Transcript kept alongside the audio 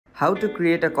How to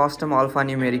create a custom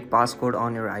alphanumeric passcode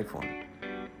on your iPhone.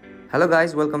 Hello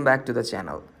guys, welcome back to the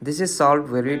channel. This is Solved,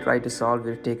 where we try to solve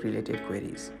your tech related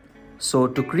queries. So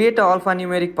to create an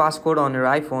alphanumeric passcode on your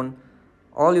iPhone,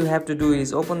 all you have to do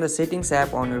is open the settings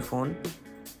app on your phone.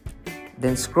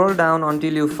 Then scroll down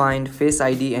until you find Face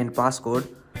ID and Passcode.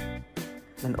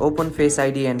 Then open Face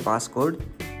ID and Passcode.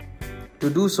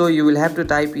 To do so, you will have to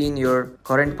type in your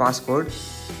current passcode.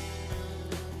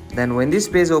 Then when this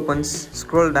page opens,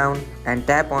 scroll down and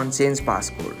tap on Change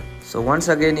Passcode. So once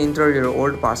again enter your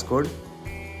old passcode.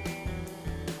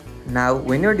 Now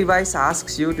when your device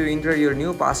asks you to enter your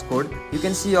new passcode, you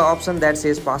can see an option that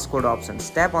says Passcode Options.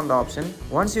 Tap on the option.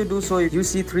 Once you do so, you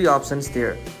see three options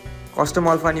there: Custom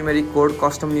Alphanumeric Code,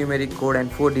 Custom Numeric Code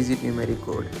and 4-digit numeric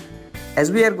code.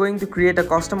 As we are going to create a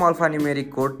custom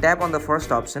alphanumeric code, tap on the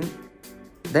first option.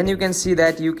 Then you can see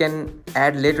that you can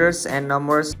add letters and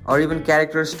numbers or even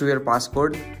characters to your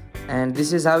passcode, and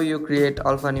this is how you create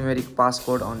alphanumeric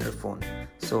passcode on your phone.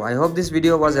 So I hope this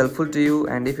video was helpful to you,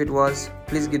 and if it was,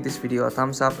 please give this video a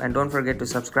thumbs up and don't forget to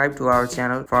subscribe to our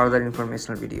channel for other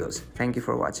informational videos. Thank you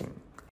for watching.